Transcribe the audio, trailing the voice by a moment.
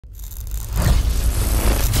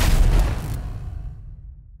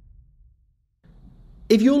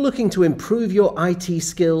If you're looking to improve your IT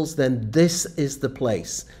skills, then this is the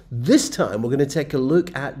place. This time we're going to take a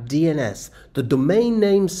look at DNS, the domain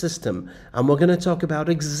name system, and we're going to talk about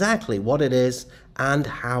exactly what it is and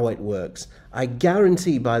how it works. I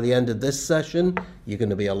guarantee by the end of this session, you're going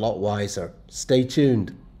to be a lot wiser. Stay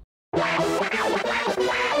tuned.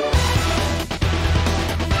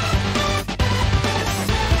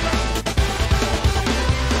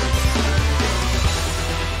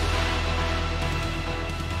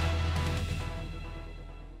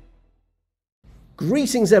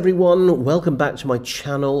 Greetings everyone, welcome back to my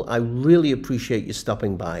channel. I really appreciate you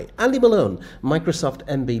stopping by. Andy Malone, Microsoft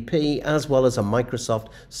MVP, as well as a Microsoft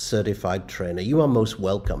certified trainer. You are most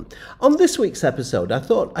welcome. On this week's episode, I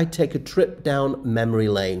thought I'd take a trip down memory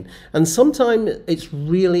lane, and sometimes it's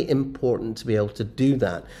really important to be able to do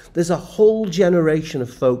that. There's a whole generation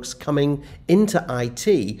of folks coming into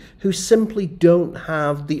IT who simply don't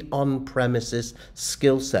have the on-premises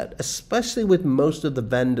skill set, especially with most of the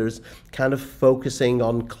vendors kind of focusing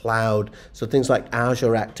on cloud. So things like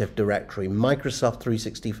Azure Active Directory, Microsoft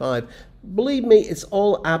 365. Believe me, it's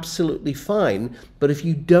all absolutely fine. But if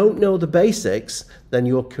you don't know the basics, then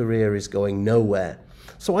your career is going nowhere.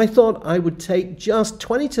 So I thought I would take just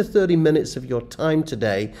 20 to 30 minutes of your time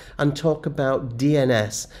today and talk about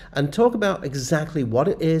DNS and talk about exactly what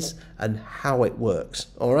it is and how it works.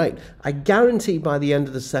 All right. I guarantee by the end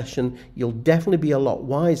of the session, you'll definitely be a lot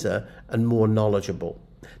wiser and more knowledgeable.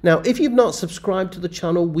 Now, if you've not subscribed to the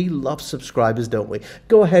channel, we love subscribers, don't we?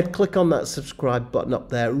 Go ahead, click on that subscribe button up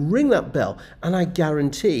there, ring that bell, and I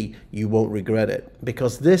guarantee you won't regret it,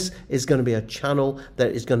 because this is going to be a channel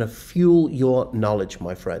that is going to fuel your knowledge,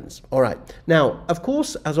 my friends. All right. Now, of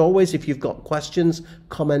course, as always, if you've got questions,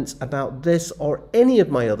 comments about this or any of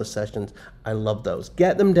my other sessions, I love those.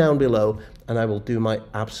 Get them down below and I will do my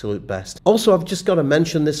absolute best. Also, I've just got to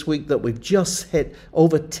mention this week that we've just hit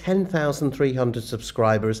over 10,300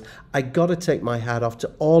 subscribers. I got to take my hat off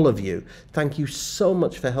to all of you. Thank you so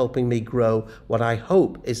much for helping me grow what I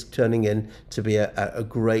hope is turning in to be a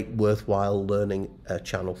great, worthwhile learning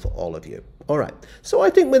channel for all of you. All right, so I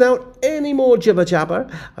think without any more jibber jabber,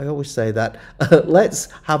 I always say that, let's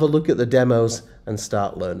have a look at the demos and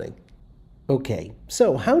start learning. Okay,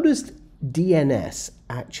 so how does DNS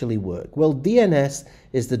actually work? Well, DNS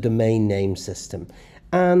is the domain name system.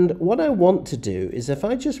 And what I want to do is if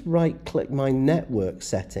I just right click my network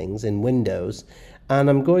settings in Windows, and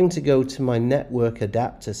I'm going to go to my network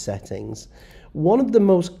adapter settings, one of the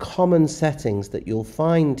most common settings that you'll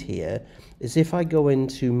find here is if I go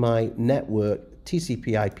into my network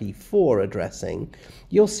TCP/IP4 addressing,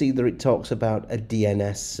 you'll see that it talks about a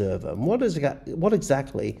DNS server. And what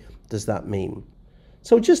exactly does that mean?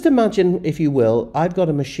 So just imagine, if you will, I've got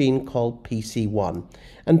a machine called PC1,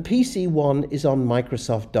 and PC1 is on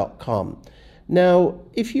Microsoft.com. Now,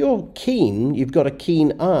 if you're keen, you've got a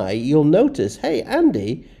keen eye, you'll notice, hey,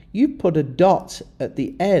 Andy, you've put a dot at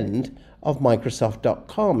the end of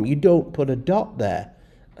Microsoft.com. You don't put a dot there.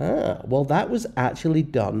 Well, that was actually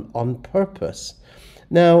done on purpose.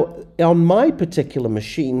 Now, on my particular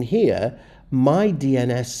machine here, my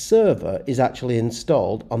DNS server is actually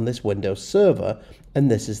installed on this Windows server, and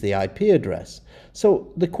this is the IP address.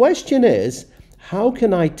 So the question is, how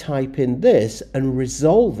can I type in this and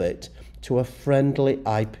resolve it to a friendly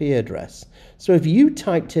IP address? So if you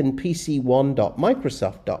typed in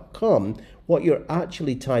pc1.microsoft.com, what you're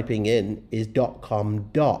actually typing in is .com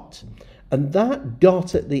dot. And that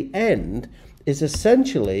dot at the end is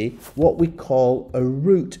essentially what we call a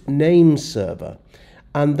root name server.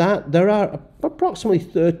 And that there are approximately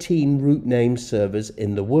 13 root name servers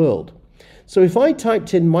in the world. So if I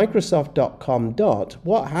typed in Microsoft.com dot,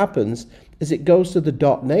 what happens is it goes to the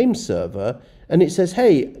dot name server and it says,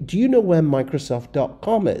 hey, do you know where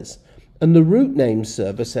Microsoft.com is? And the root name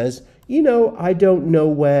server says, you know, I don't know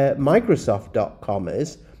where Microsoft.com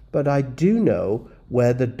is, but I do know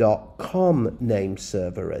where the .com name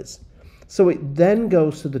server is. So it then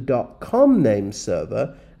goes to the .com name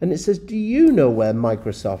server and it says, do you know where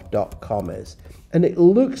Microsoft.com is? And it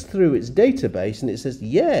looks through its database and it says,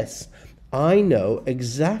 yes, I know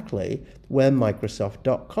exactly where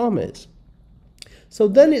Microsoft.com is. So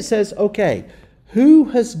then it says, okay, who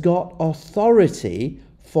has got authority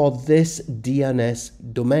for this DNS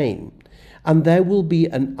domain? And there will be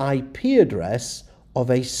an IP address of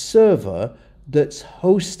a server that's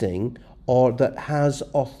hosting or that has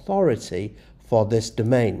authority for this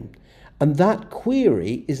domain. And that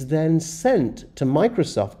query is then sent to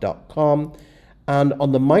Microsoft.com, and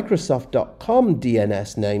on the Microsoft.com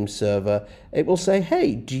DNS name server, it will say,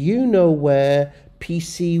 hey, do you know where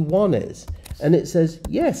PC1 is? And it says,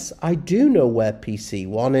 yes, I do know where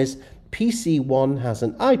PC1 is PC1 has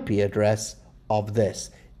an IP address of this,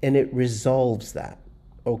 and it resolves that.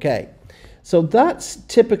 Okay, so that's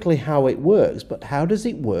typically how it works, but how does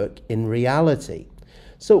it work in reality?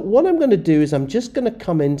 So what I'm going to do is I'm just going to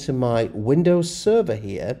come into my Windows Server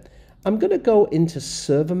here. I'm going to go into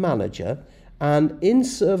Server Manager, and in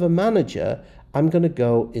Server Manager, I'm going to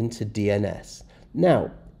go into DNS.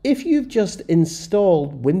 Now, if you've just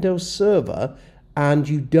installed Windows Server and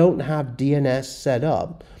you don't have DNS set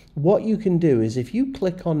up, what you can do is if you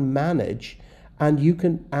click on Manage, and you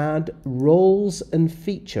can add roles and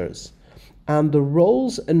features. And the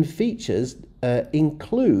roles and features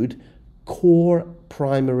include core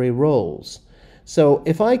primary roles. So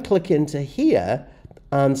if I click into here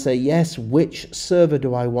and say, yes, which server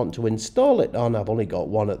do I want to install it on? I've only got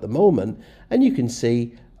one at the moment. And you can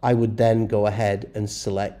see I would then go ahead and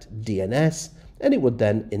select DNS, and it would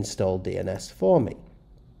then install DNS for me,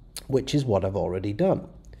 which is what I've already done.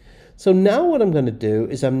 So now what I'm going to do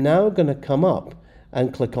is I'm now going to come up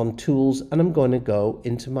and click on Tools, and I'm going to go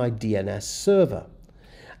into my DNS server.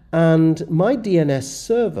 And my DNS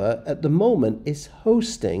server at the moment is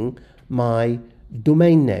hosting my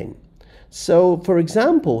domain name. So for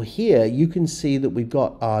example, here you can see that we've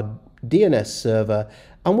got our DNS server,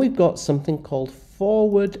 and we've got something called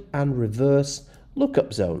forward and reverse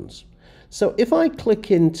lookup zones. So if I click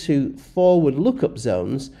into forward lookup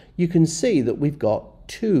zones, you can see that we've got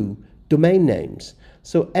two domain names.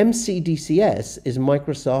 So MCDCS is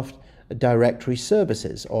Microsoft Directory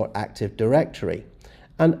Services, or Active Directory.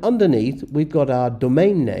 And underneath, we've got our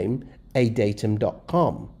domain name,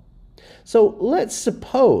 adatum.com. So let's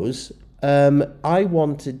suppose I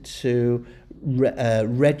wanted to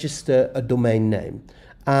register a domain name.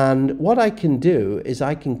 And what I can do is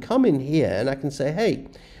I can come in here and I can say, hey,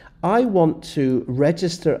 I want to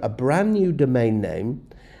register a brand new domain name.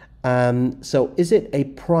 So is it a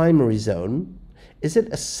primary zone? Is it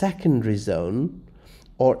a secondary zone?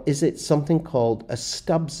 Or is it something called a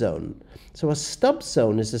stub zone? So a stub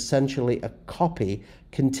zone is essentially a copy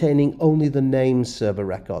containing only the name server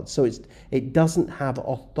record. So it doesn't have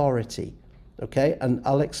authority. Okay, and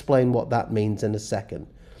I'll explain what that means in a second.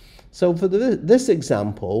 So for this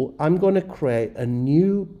example, I'm going to create a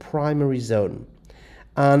new primary zone,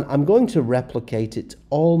 and I'm going to replicate it to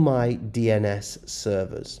all my DNS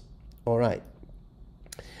servers. All right.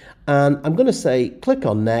 And I'm going to say, click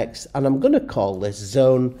on Next, and I'm going to call this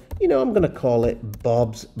zone, I'm going to call it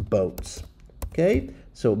Bob's Boats. Okay,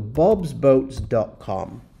 so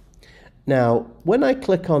bobsboats.com. Now, when I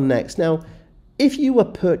click on Next, now, if you were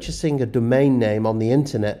purchasing a domain name on the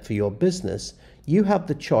internet for your business, you have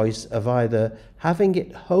the choice of either having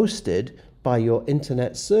it hosted by your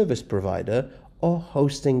internet service provider or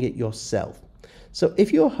hosting it yourself. So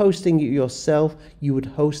if you're hosting it yourself, you would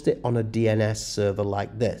host it on a DNS server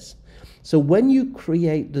like this. So when you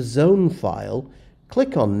create the zone file,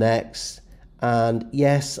 click on Next, and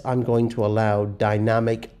yes, I'm going to allow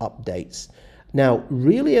dynamic updates. Now,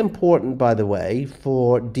 really important, by the way,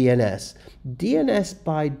 for DNS. DNS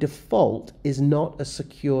by default is not a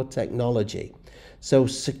secure technology. So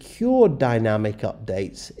secure dynamic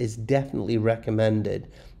updates is definitely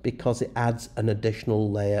recommended because it adds an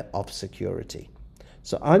additional layer of security.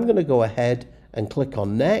 So I'm going to go ahead and click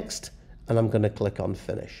on Next, and I'm going to click on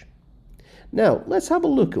Finish. Now, let's have a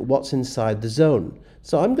look at what's inside the zone.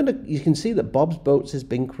 So you can see that Bob's Boats has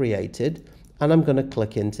been created, and I'm going to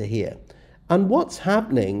click into here. And what's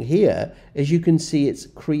happening here is you can see it's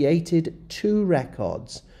created two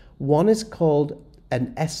records. One is called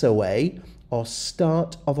an SOA, or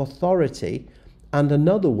Start of Authority, and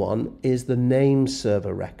another one is the name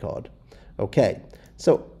server record. Okay,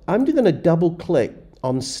 so I'm going to double click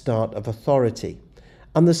on Start of Authority.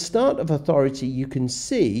 And the Start of Authority, you can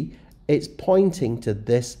see it's pointing to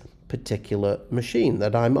this particular machine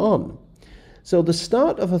that I'm on. So the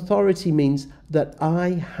Start of Authority means that I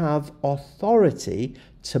have authority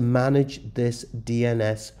to manage this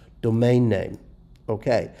DNS domain name.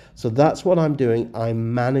 Okay, so that's what I'm doing.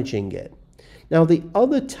 I'm managing it. Now the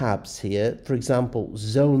other tabs here, for example,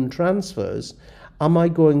 zone transfers, am I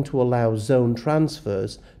going to allow zone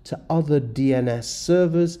transfers to other DNS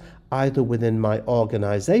servers, either within my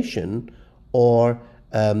organization or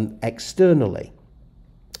externally?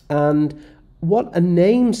 And what a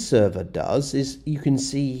name server does is, you can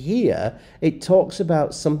see here, it talks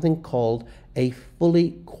about something called a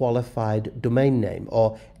fully qualified domain name,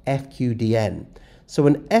 or FQDN. So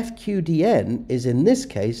an FQDN is, in this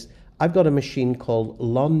case, I've got a machine called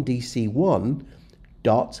londc1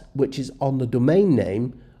 which is on the domain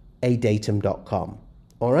name adatum.com.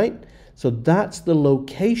 All right, so that's the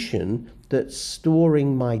location that's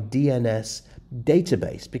storing my DNS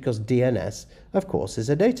database, because DNS, of course, is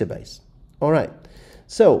a database. All right.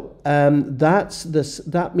 So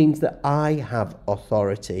that means that I have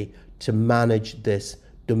authority to manage this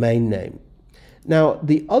domain name. Now,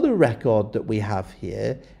 the other record that we have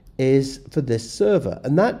here is for this server,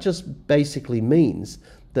 and that just basically means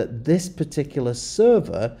that this particular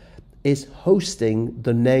server is hosting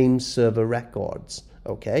the name server records,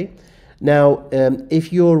 okay? Now,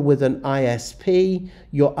 if you're with an ISP,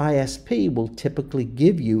 your ISP will typically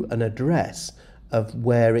give you an address of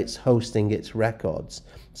where it's hosting its records.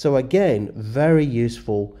 So again, very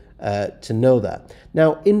useful to know that.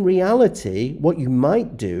 Now, in reality, what you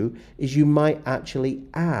might do is you might actually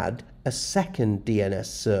add a second DNS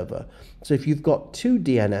server. So if you've got two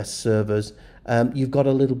DNS servers, you've got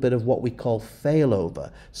a little bit of what we call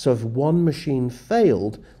failover. So if one machine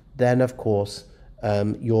failed, then of course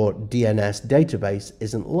your DNS database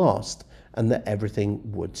isn't lost and that everything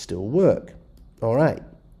would still work. All right.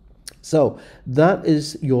 So that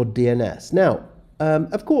is your DNS. Now,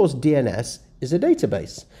 of course, DNS is a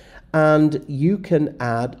database, and you can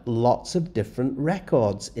add lots of different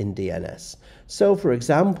records in DNS. So, for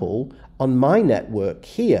example, on my network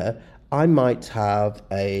here, I might have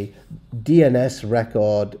a DNS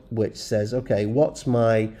record which says, okay, what's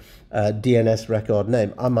my DNS record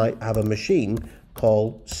name? I might have a machine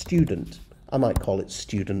called student. I might call it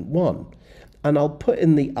student1. And I'll put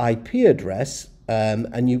in the IP address,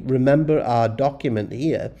 and you remember our document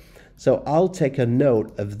here. So I'll take a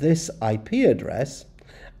note of this IP address,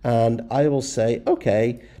 and I will say,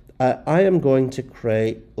 okay, I am going to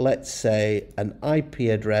create, let's say, an IP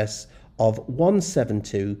address of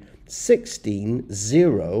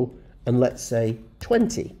 172.16.0, and let's say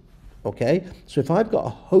 20. Okay, so if I've got a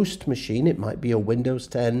host machine, it might be a Windows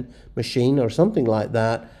 10 machine or something like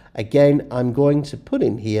that. Again, I'm going to put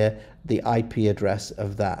in here the IP address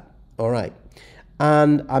of that. All right.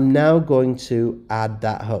 And I'm now going to add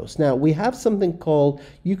that host. Now, we have something called,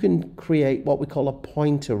 you can create what we call a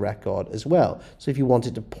pointer record as well. So if you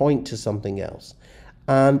wanted to point to something else,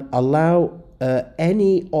 and allow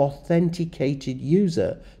any authenticated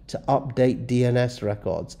user to update DNS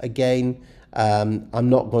records. Again, I'm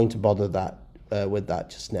not going to bother with that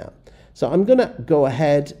just now. So I'm going to go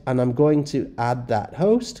ahead and I'm going to add that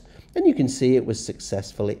host, and you can see it was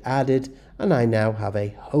successfully added, and I now have a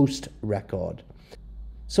host record.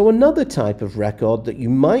 So another type of record that you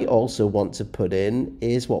might also want to put in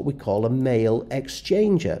is what we call a mail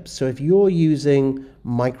exchanger. So if you're using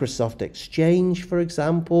Microsoft Exchange, for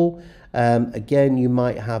example, again, you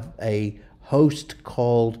might have a host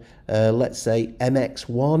called, let's say,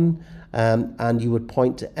 MX1, and you would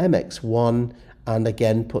point to MX1 and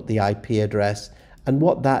again put the IP address. And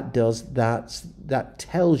what that does, that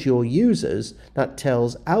tells your users, that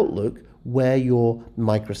tells Outlook where your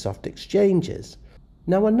Microsoft Exchange is.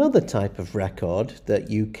 Now, another type of record that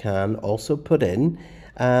you can also put in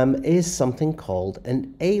is something called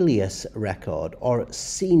an alias record, or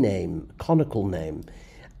CNAME, conical name.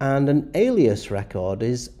 And an alias record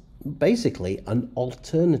is basically an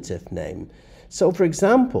alternative name. So, for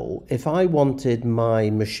example, if I wanted my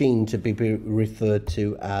machine to be referred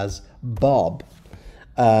to as Bob,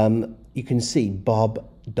 you can see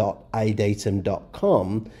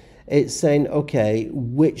bob.idatum.com. It's saying, okay,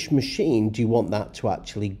 which machine do you want that to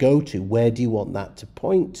actually go to? Where do you want that to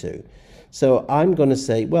point to? So I'm going to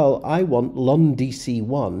say, well, I want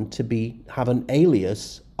LonDC1 to have an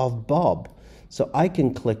alias of Bob. So I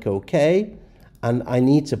can click OK, and I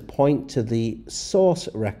need to point to the source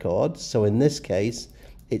record. So in this case,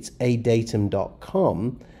 it's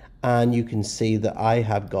adatum.com, and you can see that I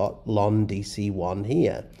have got LonDC1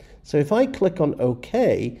 here. So if I click on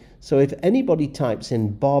OK, so if anybody types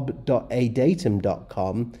in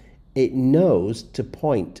bob.adatum.com, it knows to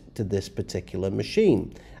point to this particular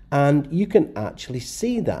machine. And you can actually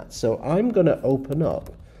see that. So I'm going to open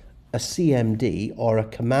up a CMD or a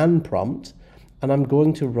command prompt, and I'm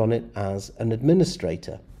going to run it as an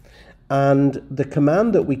administrator. And the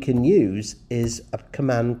command that we can use is a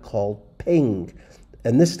command called ping,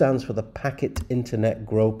 and this stands for the Packet Internet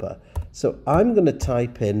Groper. So I'm going to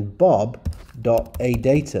type in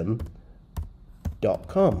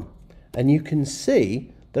bob.adatum.com, and you can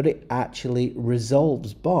see that it actually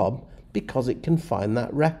resolves Bob because it can find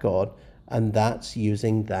that record, and that's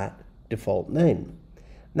using that default name.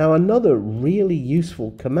 Now, another really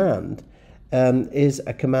useful command is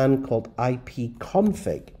a command called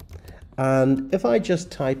ipconfig. And if I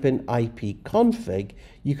just type in ipconfig,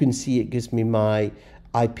 you can see it gives me my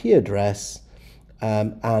IP address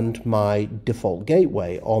and my default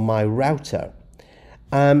gateway or my router.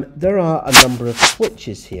 There are a number of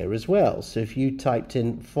switches here as well. So if you typed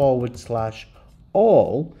in //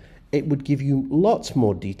 all, it would give you lots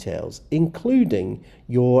more details, including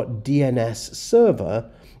your DNS server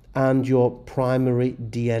and your primary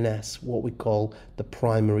DNS, what we call the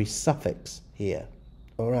primary suffix here.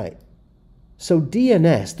 All right. So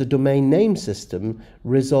DNS, the domain name system,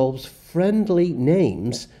 resolves friendly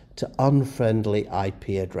names to unfriendly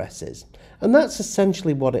IP addresses. And that's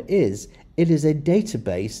essentially what it is. It is a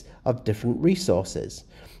database of different resources.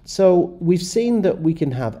 So we've seen that we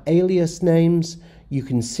can have alias names. You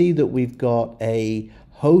can see that we've got a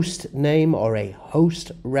host name or a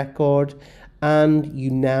host record, and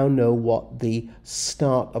you now know what the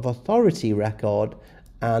start of authority record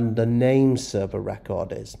and the name server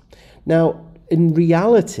record is. Now, in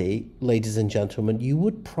reality, ladies and gentlemen, you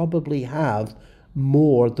would probably have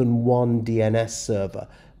more than one DNS server.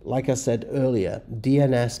 Like I said earlier,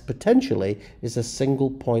 DNS potentially is a single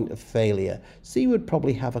point of failure. So you would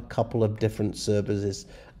probably have a couple of different services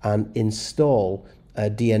and install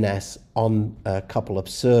DNS on a couple of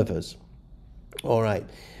servers. All right.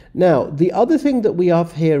 Now, the other thing that we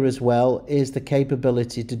have here as well is the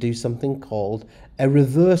capability to do something called a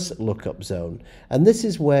reverse lookup zone. And this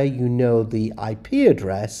is where you know the IP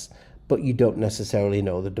address, but you don't necessarily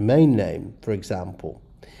know the domain name, for example.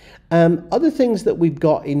 Other things that we've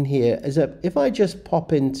got in here is that if I just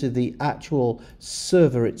pop into the actual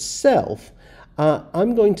server itself,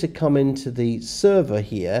 I'm going to come into the server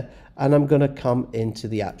here, and I'm going to come into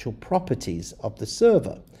the actual properties of the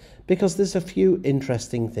server, because there's a few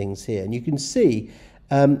interesting things here. And you can see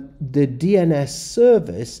the DNS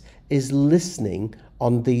service is listening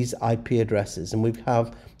on these IP addresses. And we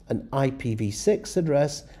have an IPv6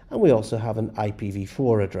 address, and we also have an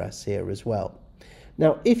IPv4 address here as well.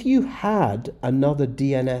 Now, if you had another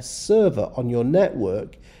DNS server on your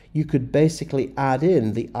network, you could basically add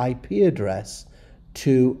in the IP address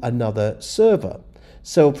to another server.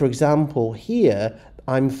 So, for example, here,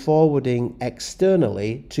 I'm forwarding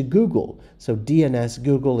externally to Google. So DNS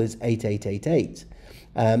Google is 8888.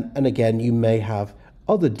 And again, you may have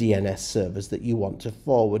other DNS servers that you want to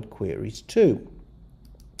forward queries to.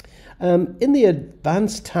 In the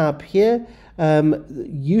advanced tab here,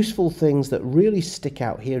 useful things that really stick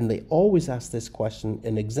out here, and they always ask this question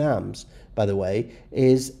in exams, by the way,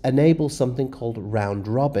 is enable something called round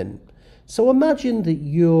robin. So imagine that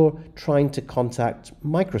you're trying to contact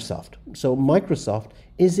Microsoft. So Microsoft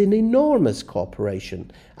is an enormous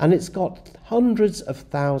corporation, and it's got hundreds of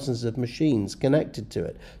thousands of machines connected to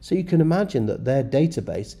it. So you can imagine that their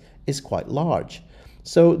database is quite large.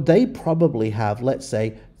 So they probably have, let's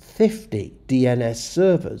say, 50 DNS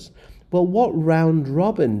servers. Well, what round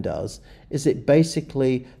robin does is it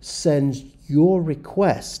basically sends your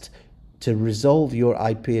request to resolve your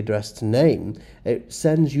IP address to name. It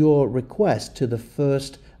sends your request to the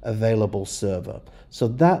first available server. So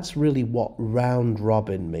that's really what round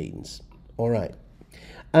robin means. All right.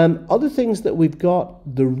 Other things that we've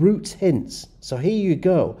got, the root hints. So here you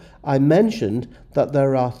go. I mentioned that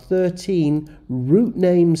there are 13 root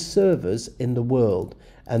name servers in the world,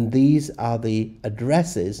 and these are the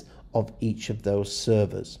addresses of each of those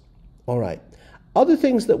servers. All right. Other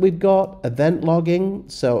things that we've got, event logging.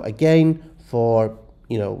 So again, for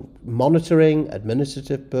monitoring,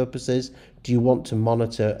 administrative purposes, do you want to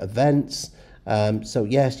monitor events? So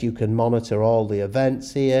yes, you can monitor all the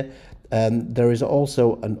events here. There is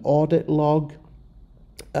also an audit log.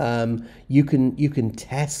 You can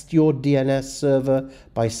test your DNS server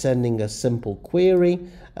by sending a simple query,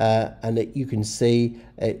 and you can see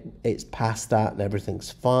it's passed that and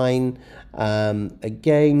everything's fine.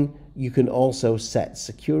 Again, you can also set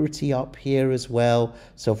security up here as well.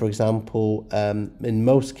 So for example, in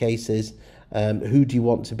most cases, who do you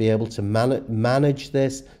want to be able to manage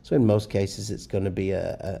this? So in most cases, it's going to be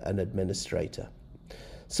an administrator.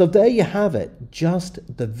 So there you have it, just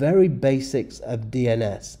the very basics of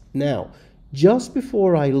DNS. Now, just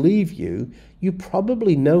before I leave you, you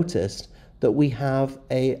probably noticed that we have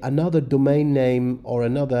another domain name or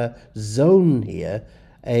another zone here,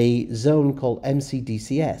 a zone called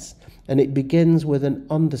MCDCS, and it begins with an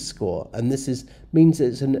underscore, and this means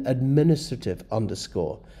it's an administrative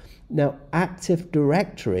underscore. Now, Active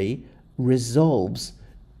Directory resolves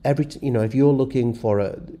if you're looking for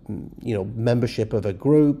a membership of a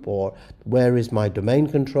group, or where is my domain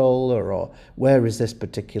controller, or where is this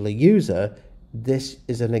particular user, this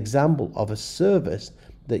is an example of a service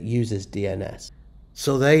that uses DNS.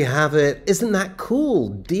 So there you have it. Isn't that cool?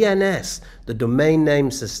 DNS, the domain name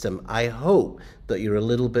system. I hope that you're a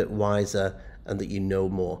little bit wiser and that you know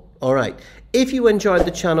more. All right, if you enjoyed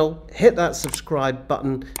the channel, hit that subscribe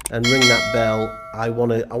button and ring that bell. I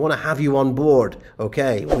want to have you on board.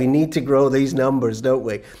 Okay, we need to grow these numbers, don't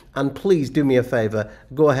we? And please do me a favor,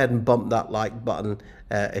 go ahead and bump that like button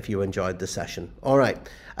if you enjoyed the session. All right,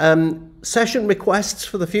 session requests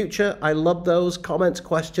for the future, I love those. Comments,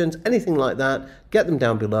 questions, anything like that, get them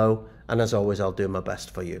down below, and as always, I'll do my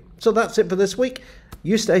best for you. So that's it for this week.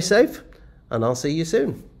 You stay safe, and I'll see you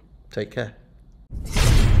soon. Take care.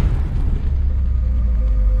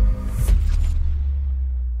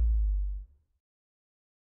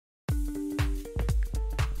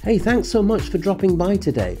 Hey, thanks so much for dropping by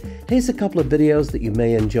today. Here's a couple of videos that you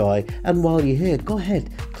may enjoy, and while you're here, go ahead,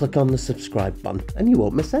 click on the subscribe button and you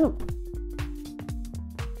won't miss out.